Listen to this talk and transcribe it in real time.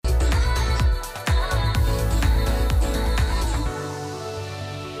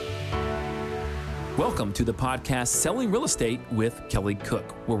Welcome to the podcast Selling Real Estate with Kelly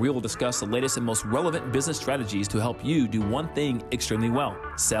Cook, where we will discuss the latest and most relevant business strategies to help you do one thing extremely well: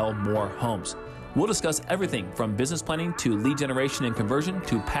 sell more homes. We'll discuss everything from business planning to lead generation and conversion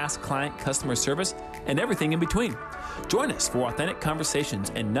to past client customer service and everything in between. Join us for authentic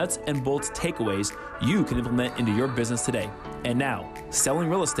conversations and nuts and bolts takeaways you can implement into your business today. And now, Selling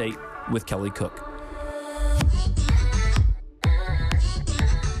Real Estate with Kelly Cook.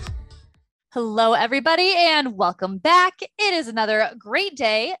 Hello, everybody, and welcome back. It is another great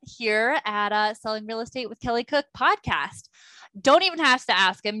day here at Selling Real Estate with Kelly Cook podcast. Don't even have to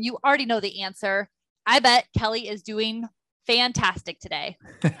ask him. You already know the answer. I bet Kelly is doing fantastic today.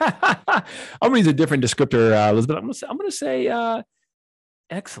 I'm going to use a different descriptor, Elizabeth. I'm going to say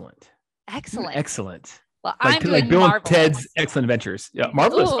excellent. Excellent. Well, I'm doing like Bill marvelous. and Ted's Excellent Adventures. Yeah,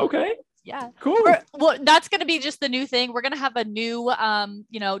 marvelous. Ooh. Okay. Yeah. Cool. Well, that's going to be just the new thing. We're going to have a new,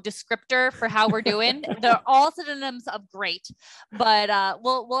 descriptor for how we're doing. They're all synonyms of great, but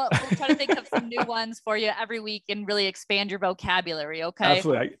we'll try to think of some new ones for you every week and really expand your vocabulary. Okay.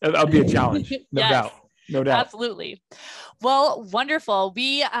 Absolutely. That'll be a challenge. No doubt. Absolutely. Well, wonderful.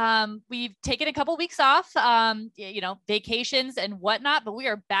 We've taken a couple weeks off, vacations and whatnot, but we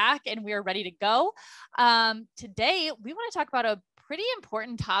are back and we are ready to go. Today we want to talk about a pretty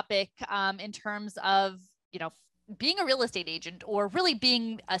important topic in terms of, being a real estate agent or really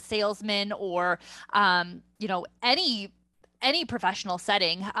being a salesman or, any professional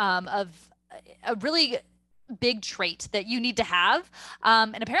setting of a really big trait that you need to have.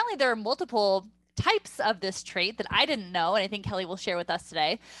 And apparently there are multiple types of this trait that I didn't know. And I think Kelly will share with us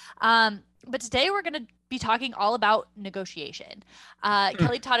today. But today we're going to be talking all about negotiation.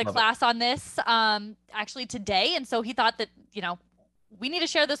 Kelly taught a class on this actually today. And so he thought that, we need to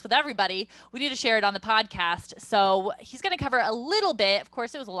share this with everybody. We need to share it on the podcast. So he's going to cover a little bit. Of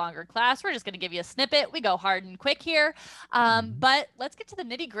course, it was a longer class. We're just going to give you a snippet. We go hard and quick here. But let's get to the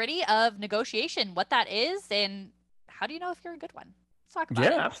nitty gritty of negotiation, what that is, and how do you know if you're a good one? Let's talk about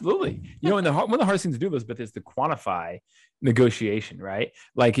it. Yeah, absolutely. And one of the hardest things to do, Elizabeth, is to quantify negotiation, right?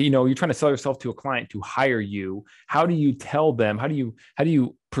 Like, you're trying to sell yourself to a client to hire you. How do you tell them? How do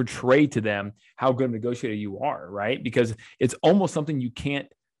you portray to them how good a negotiator you are, right? Because it's almost something you can't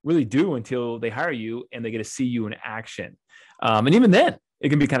really do until they hire you and they get to see you in action. And even then, it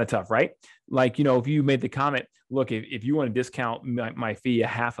can be kind of tough, right? Like, if you made the comment, look, if you want to discount my fee a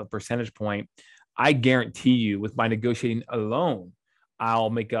 0.5 percentage point, I guarantee you with my negotiating alone,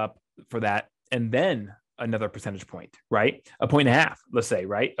 I'll make up for that. And then another percentage point, right? 1.5 points, let's say,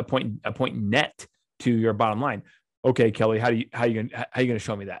 right? A point net to your bottom line. Okay, Kelly, how you going to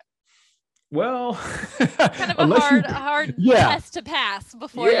show me that? Well, kind of a hard test to pass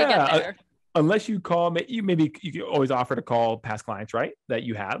before you get there. Unless you call, maybe you can always offer to call past clients, right? That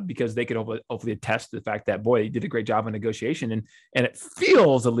you have, because they could hopefully attest to the fact that, boy, you did a great job on negotiation. And it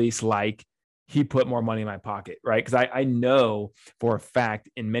feels at least like he put more money in my pocket, right? Because I know for a fact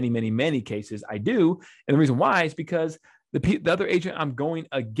in many, many, many cases I do. And the reason why is because the other agent I'm going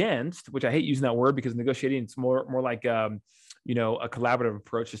against, which I hate using that word because negotiating it's more like a collaborative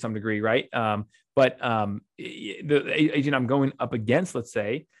approach to some degree, right? But the agent I'm going up against, let's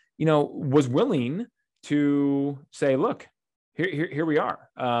say, was willing to say, look, here we are.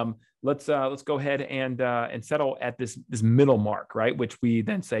 Let's go ahead and settle at this middle mark, right? Which we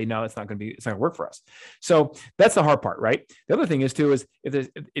then say, no, it's not going to work for us. So that's the hard part, right? The other thing is if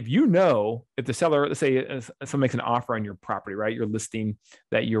the seller, let's say someone makes an offer on your property, right? Your listing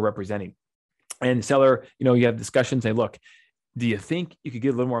that you're representing, and the seller, you have discussions, say, look, do you think you could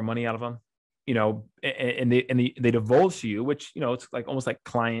get a little more money out of them? And they divulge to you, which, it's like almost like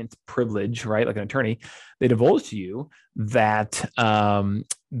client privilege, right? Like an attorney, they divulge to you that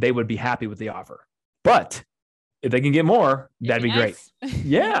they would be happy with the offer, but if they can get more, that'd be great.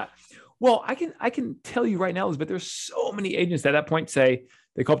 Yeah. Well, I can tell you right now, Elizabeth, there's so many agents at that point say,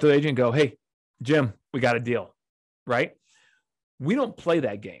 they call up to the agent and go, hey, Jim, we got a deal, right? We don't play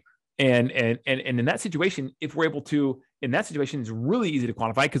that game. And in that situation, if we're able to, in that situation, it's really easy to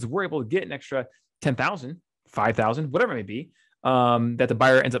quantify because we're able to get an extra 10,000, 5,000, whatever it may be, that the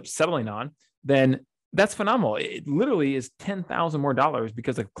buyer ends up settling on, then that's phenomenal. It literally is $10,000 more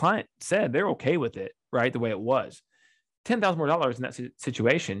because the client said they're okay with it, right? The way it was. $10,000 more in that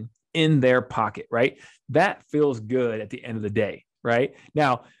situation in their pocket, right? That feels good at the end of the day, right?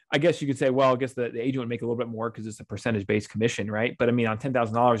 Now, I guess you could say, well, I guess the agent would make a little bit more because it's a percentage-based commission, right? But I mean, on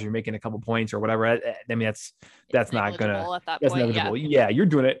 $10,000, you're making a couple points or whatever. I mean, that's not gonna. That's negligible. Yeah, you're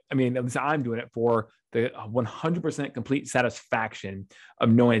doing it. I mean, at least I'm doing it for the 100% complete satisfaction of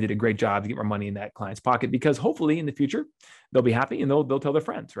knowing I did a great job to get more money in that client's pocket, because hopefully in the future they'll be happy and they'll tell their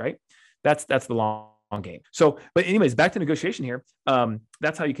friends, right? That's the long game. So, but anyways, back to negotiation here.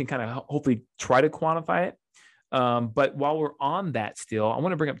 That's how you can kind of hopefully try to quantify it. But while we're on that still, I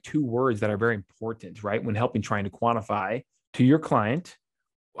want to bring up two words that are very important, right? When helping trying to quantify to your client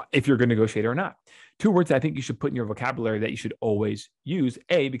if you're going to negotiate or not. Two words that I think you should put in your vocabulary that you should always use.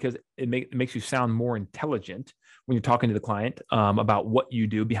 A, because it makes you sound more intelligent when you're talking to the client about what you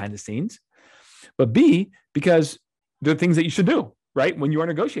do behind the scenes. But B, because they're things that you should do, right, when you are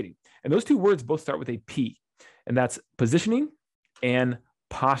negotiating. And those two words both start with a P, and that's positioning and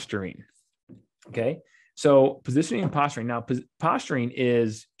posturing. Okay. So positioning and posturing. Now, posturing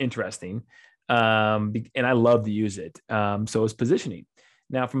is interesting, and I love to use it. So is positioning.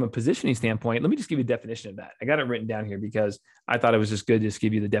 Now, from a positioning standpoint, let me just give you a definition of that. I got it written down here because I thought it was just good to just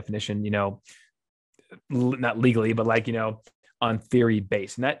give you the definition, not legally, but on theory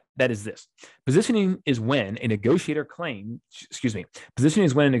based. And that is this. Positioning is when a negotiator positioning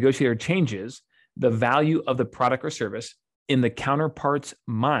is when a negotiator changes the value of the product or service in the counterpart's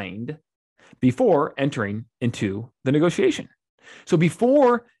mind before entering into the negotiation. So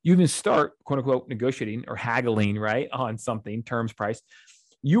before you even start, quote unquote, negotiating or haggling, right, on something, terms, price,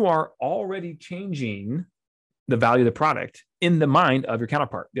 you are already changing the value of the product in the mind of your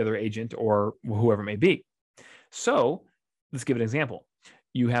counterpart, the other agent or whoever it may be. So let's give an example.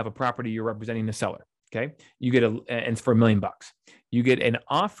 You have a property, you're representing the seller. Okay. You get and it's for $1 million. You get an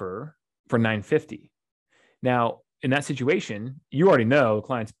offer for $950. Now, in that situation, you already know the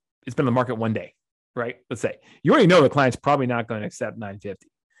client's, it's been on the market one day, right? Let's say you already know the client's probably not going to accept $950.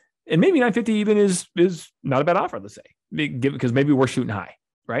 And maybe $950 even is not a bad offer, let's say, because maybe we're shooting high,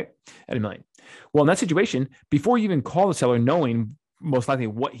 right? At $1 million. Well, in that situation, before you even call the seller, knowing most likely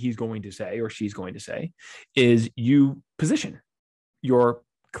what he's going to say or she's going to say, is you position your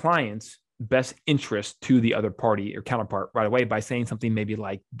client's best interest to the other party or counterpart right away by saying something maybe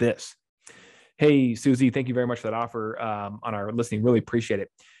like this. Hey, Susie, thank you very much for that offer on our listing. Really appreciate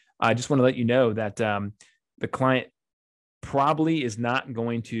it. I just want to let you know that the client probably is not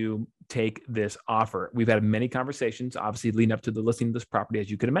going to take this offer. We've had many conversations, obviously leading up to the listing of this property,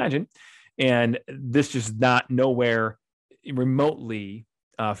 as you can imagine. And this just not nowhere remotely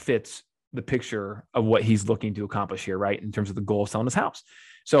fits the picture of what he's looking to accomplish here, right? In terms of the goal of selling his house.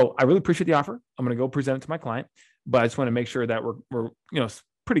 So I really appreciate the offer. I'm going to go present it to my client, but I just want to make sure that we're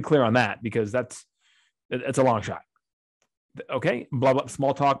pretty clear on that, because it's a long shot. Okay, blah, blah,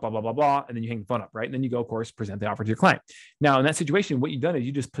 small talk, blah, blah, blah, blah. And then you hang the phone up, right? And then you go, of course, present the offer to your client. Now, in that situation, what you've done is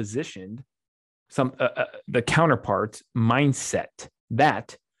you just positioned the counterpart's mindset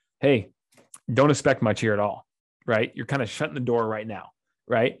that, hey, don't expect much here at all, right? You're kind of shutting the door right now,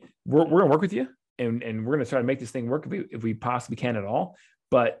 right? We're going to work with you, and we're going to try to make this thing work if we possibly can at all,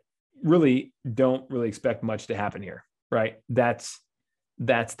 but really don't really expect much to happen here, right? That's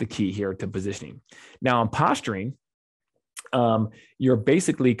the key here to positioning. Now, on posturing, you're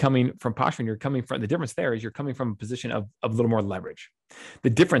basically coming from posturing. The difference there is you're coming from a position of a little more leverage. The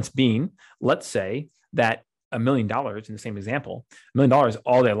difference being, let's say that $1 million, in the same example, $1 million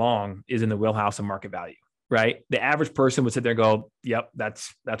all day long is in the wheelhouse of market value, right? The average person would sit there and go, yep,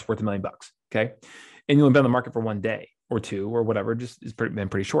 that's worth $1 million. Okay. And you'll be on the market for one day or two or whatever, just it's been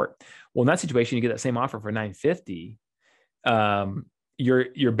pretty short. Well, in that situation, you get that same offer for $950.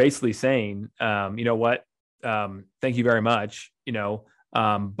 You're basically saying, you know what? Thank you very much,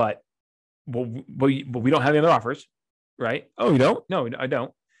 but we don't have any other offers, right? Oh, you don't? No, I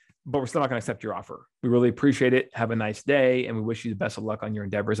don't, but we're still not going to accept your offer. We really appreciate it. Have a nice day. And we wish you the best of luck on your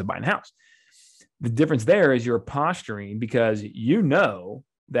endeavors of buying a house. The difference there is you're posturing because you know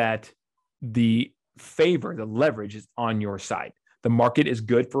that the leverage is on your side. The market is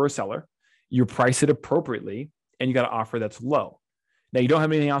good for a seller. You price it appropriately and you got an offer that's low. Now, you don't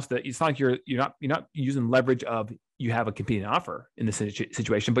have anything else that it's not like you're not using leverage of you have a competing offer in this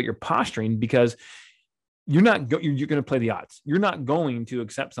situation, but you're posturing because you're going to play the odds. You're not going to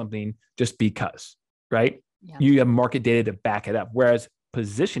accept something just because, right? Yeah. You have market data to back it up. Whereas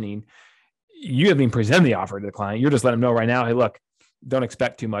positioning, you haven't even presented the offer to the client. You're just letting them know right now, hey, look, don't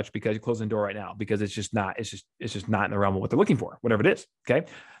expect too much because you're closing the door right now because it's just not in the realm of what they're looking for, whatever it is. Okay.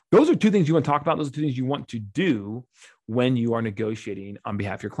 Those are two things you want to talk about. Those are two things you want to do when you are negotiating on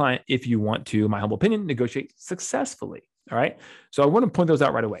behalf of your client. If you want to, in my humble opinion, negotiate successfully. All right. So I want to point those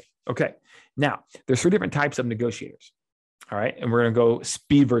out right away. Okay. Now there's 3 different types of negotiators. All right. And we're going to go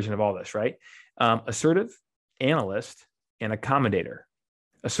speed version of all this, right? Assertive, analyst, and accommodator.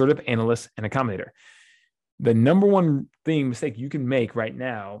 Assertive, analyst, and accommodator. The number one mistake you can make right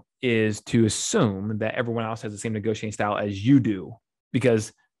now is to assume that everyone else has the same negotiating style as you do,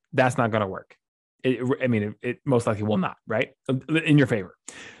 because that's not going to work. It most likely will not, right? In your favor.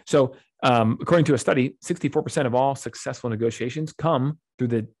 So According to a study, 64% of all successful negotiations come through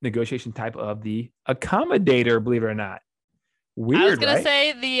the negotiation type of the accommodator, believe it or not. Weird, I was gonna right?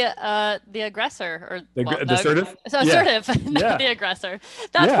 say the aggressor, or The assertive? assertive, not Yeah. the aggressor.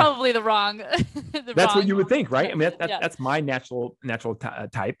 That's Yeah. probably the wrong. That's what you would think, right? I mean, Yeah. that's my natural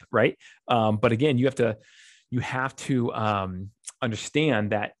type, right? But again, you have to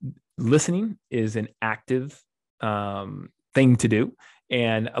understand that listening is an active thing to do.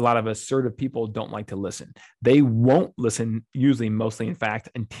 And a lot of assertive people don't like to listen. They won't listen, usually, mostly, in fact,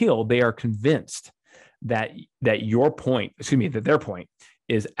 until they are convinced that that their point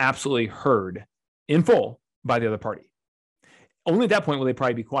is absolutely heard in full by the other party. Only at that point will they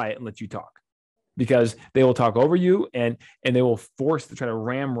probably be quiet and let you talk, because they will talk over you, and they will force to try to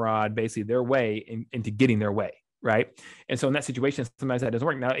ramrod basically their way into getting their way, right? And so in that situation, sometimes that doesn't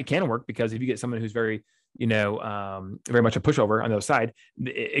work. Now it can work, because if you get someone who's very very much a pushover on the other side,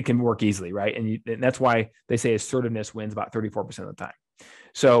 it can work easily, right? And that's why they say assertiveness wins about 34% of the time.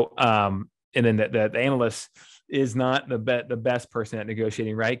 So and then the analyst is not the best person at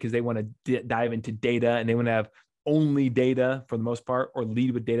negotiating, right? Because they want to dive into data, and they want to have only data for the most part, or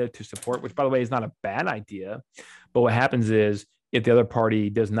lead with data to support, which, by the way, is not a bad idea. But what happens is, if the other party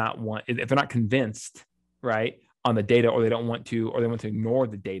does not want, if they're not convinced, right, on the data, or they don't want to, or they want to ignore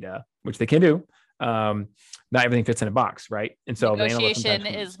the data, which they can do, not everything fits in a box, right? And so negotiation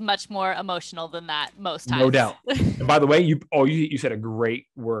is much more emotional than that most times. No doubt. And by the way, you said a great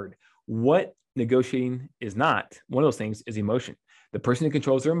word. What negotiating is not, one of those things is emotion. The person who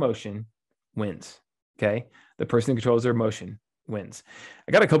controls their emotion wins. Okay. The person who controls their emotion wins.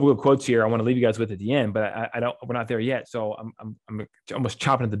 I got a couple of quotes here I want to leave you guys with at the end, but we're not there yet. So I'm almost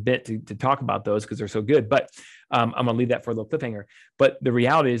chopping at the bit to talk about those, because they're so good, but I'm going to leave that for a little cliffhanger. But the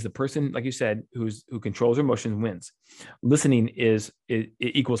reality is, the person, like you said, who controls their emotions wins. Listening it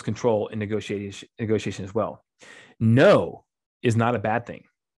equals control in negotiation as well. No is not a bad thing.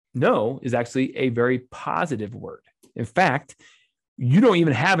 No is actually a very positive word. In fact, you don't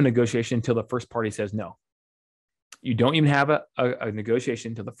even have a negotiation until the first party says no. You don't even have a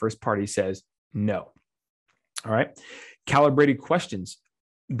negotiation until the first party says no. All right. Calibrated questions,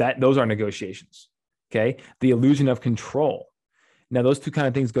 those are negotiations. Okay. The illusion of control. Now, those two kind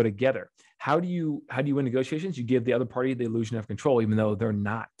of things go together. How do you win negotiations? You give the other party the illusion of control, even though they're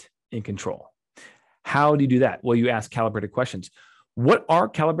not in control. How do you do that? Well, you ask calibrated questions. What are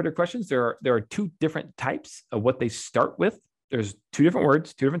calibrated questions? There are two different types of what they start with. There's two different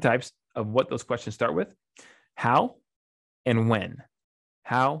words, two different types of what those questions start with. How and when.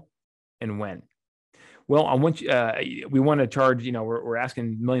 How and when. Well, I want you, we want to charge, we're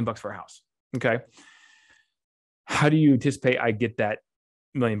asking $1 million for a house. Okay. How do you anticipate I get that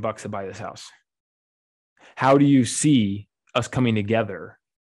 $1 million to buy this house? How do you see us coming together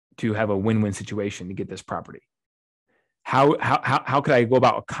to have a win-win situation to get this property? How could I go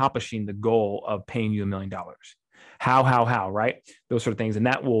about accomplishing the goal of paying you $1 million? How, right? Those sort of things. And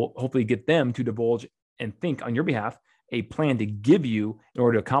that will hopefully get them to divulge and think on your behalf a plan to give you in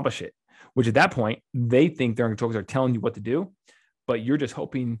order to accomplish it, which at that point, they think they're in control because they're telling you what to do, but you're just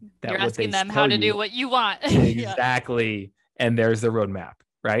hoping that you're asking them how to do what you want. Exactly. And there's the roadmap,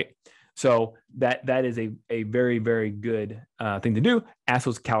 right? So that is a very, very good thing to do. Ask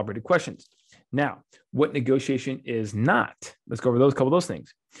those calibrated questions. Now, what negotiation is not? Let's go over couple of those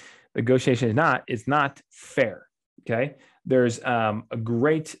things. Negotiation is not fair. Okay. There's a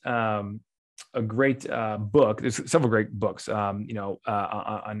great book. There's several great books, on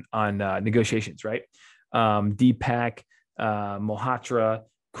negotiations, right? Deepak Malhotra,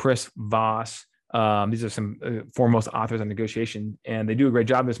 Chris Voss. These are some foremost authors on negotiation, and they do a great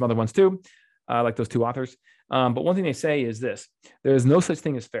job. There's some other ones too, like those two authors. But one thing they say is this: there is no such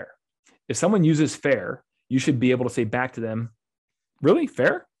thing as fair. If someone uses fair, you should be able to say back to them, really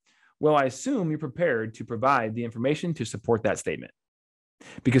fair? Well, I assume you're prepared to provide the information to support that statement,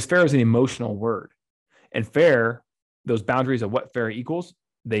 because fair is an emotional word, and fair, those boundaries of what fair equals,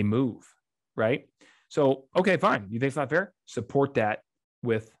 they move, right? So, okay, fine. You think it's not fair? Support that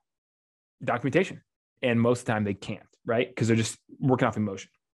with documentation. And most of the time they can't, right? Because they're just working off emotion.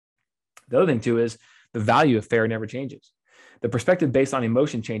 The other thing too is the value of fair never changes. The perspective based on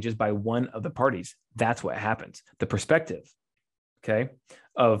emotion changes by one of the parties. That's what happens. The perspective, okay,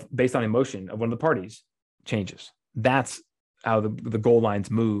 based on emotion of one of the parties changes. That's how the goal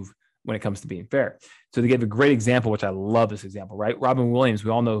lines move when it comes to being fair. So they gave a great example, which I love this example, right? Robin Williams, we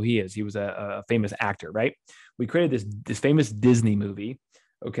all know who he is. He was a famous actor, right? We created this famous Disney movie,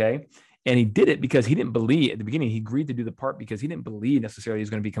 okay? And he did it because he didn't believe at the beginning, he agreed to do the part because he didn't believe necessarily he was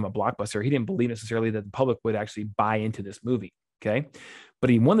going to become a blockbuster. He didn't believe necessarily that the public would actually buy into this movie. Okay. But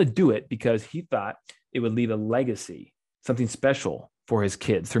he wanted to do it because he thought it would leave a legacy, something special for his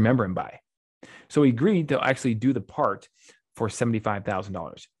kids to remember him by. So he agreed to actually do the part for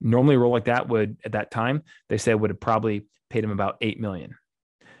 $75,000. Normally a role like that would, at that time, they said would have probably paid him about $8 million.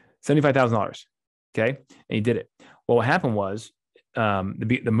 $75,000. Okay. And he did it. Well, what happened was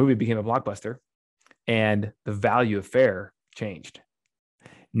the movie became a blockbuster and the value of Fair changed.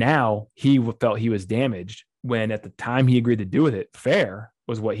 Now he felt he was damaged when at the time he agreed to do with it, Fair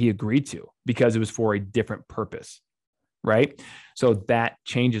was what he agreed to because it was for a different purpose. Right. So that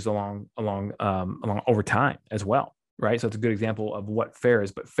changes along over time as well. Right. So it's a good example of what Fair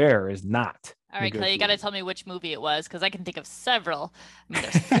is, but Fair is not. All right, Kelly, you got to tell me which movie it was because I can think of several. I mean,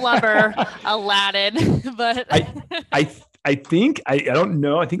 there's Flubber, Aladdin, but I think I don't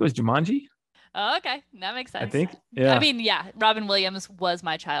know. I think it was Jumanji. Oh, okay, that makes sense. I think, yeah. I mean, yeah, Robin Williams was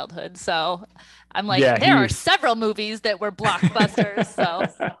my childhood, so I'm like, there are several movies that were blockbusters. So,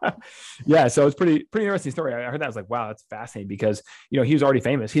 yeah, so it's pretty interesting story. I heard that, I was like, wow, that's fascinating because he was already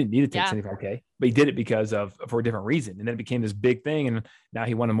famous. He didn't need to take $75K, but he did it because for a different reason, and then it became this big thing, and now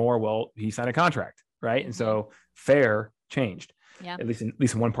he wanted more. Well, he signed a contract, right? And so Fair changed, at least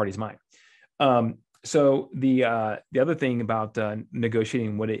in one party's mind. So the other thing about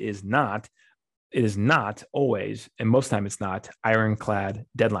negotiating what it is not always, and most of the time it's not, ironclad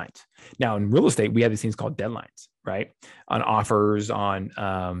deadlines. Now in real estate, we have these things called deadlines, right? On offers,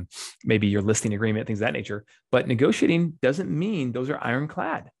 on maybe your listing agreement, things of that nature. But negotiating doesn't mean those are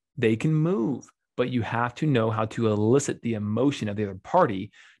ironclad. They can move, but you have to know how to elicit the emotion of the other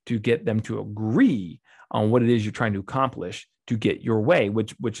party to get them to agree on what it is you're trying to accomplish to get your way,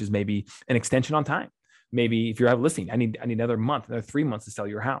 which is maybe an extension on time. Maybe if you have a listing, I need another 3 months to sell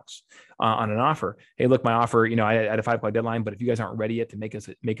your house on an offer. Hey, look, my offer, I had a 5 o'clock deadline, but if you guys aren't ready yet to make us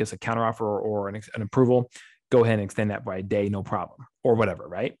a counteroffer or an approval, go ahead and extend that by a day, no problem, or whatever,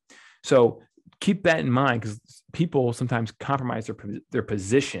 right? So keep that in mind because people sometimes compromise their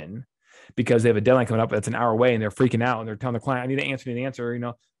position because they have a deadline coming up that's an hour away and they're freaking out and they're telling the client, I need an answer.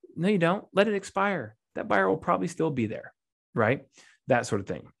 No, you don't. Let it expire. That buyer will probably still be there, right? That sort of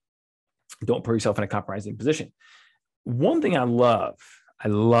thing. Don't put yourself in a compromising position. One thing I love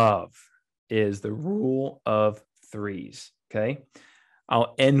is the rule of threes. Okay.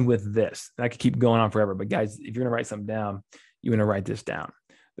 I'll end with this. I could keep going on forever, but guys, if you're going to write something down, you want to write this down.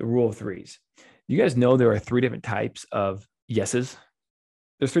 The rule of threes. You guys know there are 3 different types of yeses.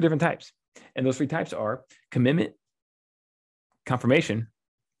 There's 3 different types. And those 3 types are commitment, confirmation,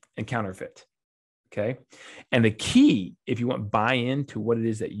 and counterfeit. Okay. And the key, if you want buy-in to what it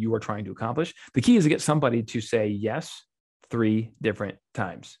is that you are trying to accomplish, the key is to get somebody to say yes 3 different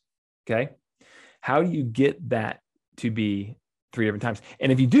times. Okay. How do you get that to be 3 different times?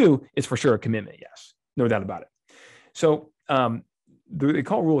 And if you do, it's for sure a commitment. Yes. No doubt about it. So they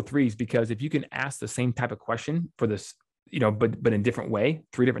call rule of threes because if you can ask the same type of question for this, but in different way,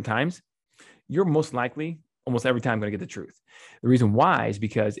 3 different times, you're most likely almost every time going to get the truth. The reason why is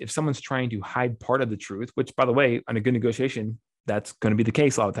because if someone's trying to hide part of the truth, which by the way, on a good negotiation, that's going to be the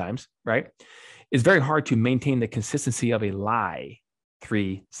case a lot of times, right? It's very hard to maintain the consistency of a lie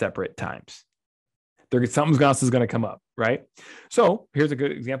 3 separate times. Something else is going to come up, right? So here's a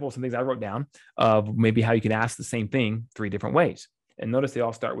good example of some things I wrote down of maybe how you can ask the same thing 3 different ways. And notice they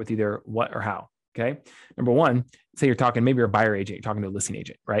all start with either what or how. Okay. Number 1, say you're talking, maybe you're a buyer agent, you're talking to a listing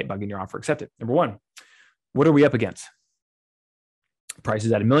agent, right? About getting your offer accepted. Number 1, what are we up against? Price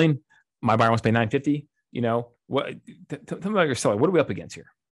is at $1 million. My buyer wants to pay $950. What? Tell me about your seller. What are we up against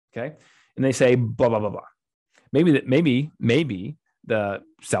here? Okay. And they say, blah, blah, blah, blah. Maybe the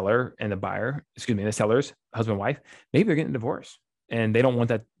seller and the buyer, the seller's husband and wife, maybe they're getting a divorce and they don't want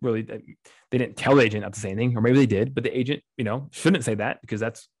that really, they didn't tell the agent not to say anything, or maybe they did, but the agent, shouldn't say that because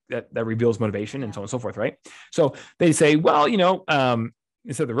that reveals motivation and so on and so forth. Right. So they say, well,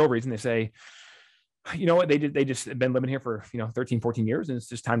 instead of the real reason, they say, you know what, they just have been living here for 13, 14 years and it's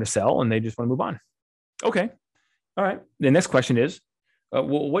just time to sell and they just want to move on. Okay. All right. The next question is, well,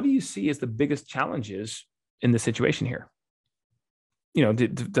 what do you see as the biggest challenges in this situation here?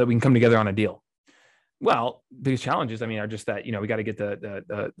 That we can come together on a deal. Well, biggest challenges, are just that, we got to get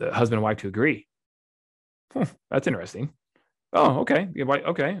the husband and wife to agree. That's interesting. Oh, okay.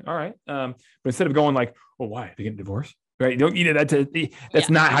 Okay. All right. But instead of going like, well, why? They getting divorced? Right. That's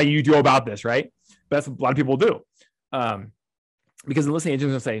not how you go about this. Right. But that's what a lot of people do. Because the listing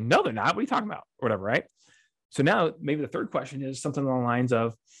agent is going to say, no, they're not. What are you talking about? Or whatever. Right. So now maybe the third question is something along the lines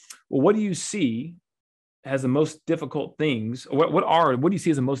of, well, what do you see as the most difficult things? What do you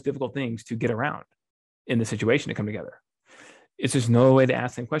see as the most difficult things to get around in the situation to come together? It's just no way to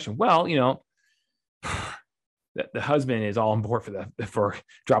ask the question. Well, the husband is all on board for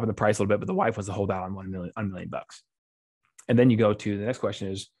dropping the price a little bit, but the wife wants to hold out on $1 million bucks. And then you go to the next question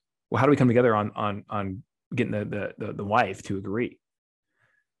is, well, how do we come together on getting the wife to agree?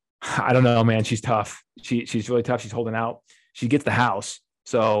 I don't know, man. She's tough. She's really tough. She's holding out. She gets the house.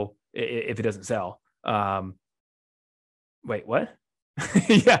 So if it doesn't sell, wait, what?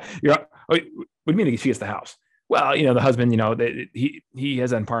 Yeah. What do you mean she gets the house? Well, the husband, he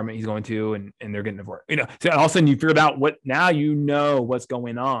has an apartment he's going to, and they're getting divorced, so all of a sudden you figured out now what's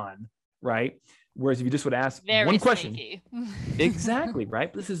going on. Right. Whereas if you just would ask one question, exactly.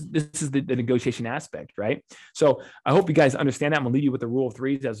 Right. This is the negotiation aspect. Right. So I hope you guys understand that. I'm gonna leave you with the rule of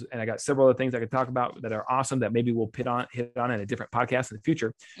threes, and I got several other things I could talk about that are awesome that maybe we'll hit on in a different podcast in the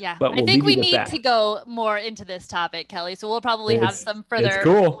future. Yeah. But I think we need to go more into this topic, Kelly. So we'll probably have some further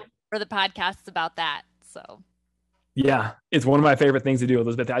podcasts about that. So. Yeah, it's one of my favorite things to do,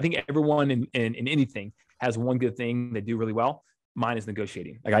 Elizabeth. I think everyone in anything has one good thing they do really well. Mine is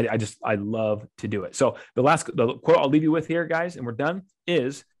negotiating. Like I love to do it. So the quote I'll leave you with here, guys, and we're done,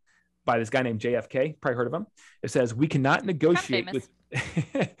 is by this guy named JFK. Probably heard of him. It says, "We cannot negotiate with."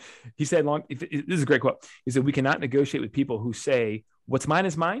 He said, "This is a great quote." He said, "We cannot negotiate with people who say what's mine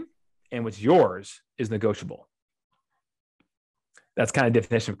is mine, and what's yours is negotiable." That's kind of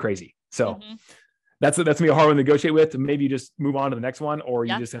definition of crazy. So. Mm-hmm. That's gonna be a hard one to negotiate with. Maybe you just move on to the next one, or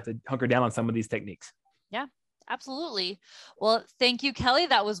you just have to hunker down on some of these techniques. Yeah, absolutely. Well, thank you, Kelly.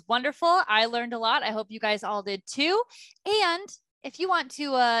 That was wonderful. I learned a lot. I hope you guys all did too. And if you want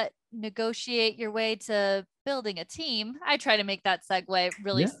to negotiate your way to building a team, I try to make that segue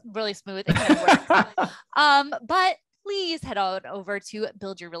really smooth. It kind of works. But please head on over to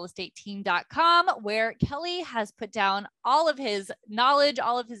buildyourrealestateteam.com, where Kelly has put down all of his knowledge,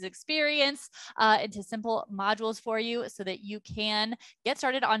 all of his experience into simple modules for you so that you can get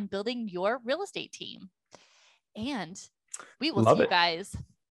started on building your real estate team. And we will see you guys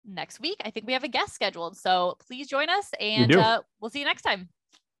next week. I think we have a guest scheduled, so please join us, and we'll see you next time.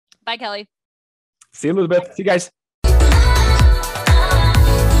 Bye, Kelly. See you, Elizabeth. See you guys.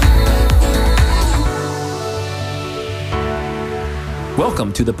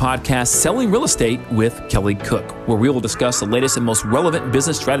 Welcome to the podcast Selling Real Estate with Kelly Cook, where we will discuss the latest and most relevant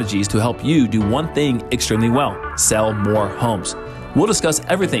business strategies to help you do one thing extremely well: sell more homes. We'll discuss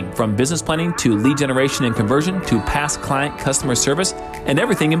everything from business planning to lead generation and conversion to past client customer service and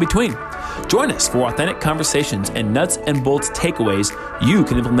everything in between. Join us for authentic conversations and nuts and bolts takeaways you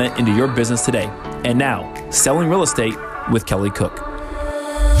can implement into your business today. And now, Selling Real Estate with Kelly Cook.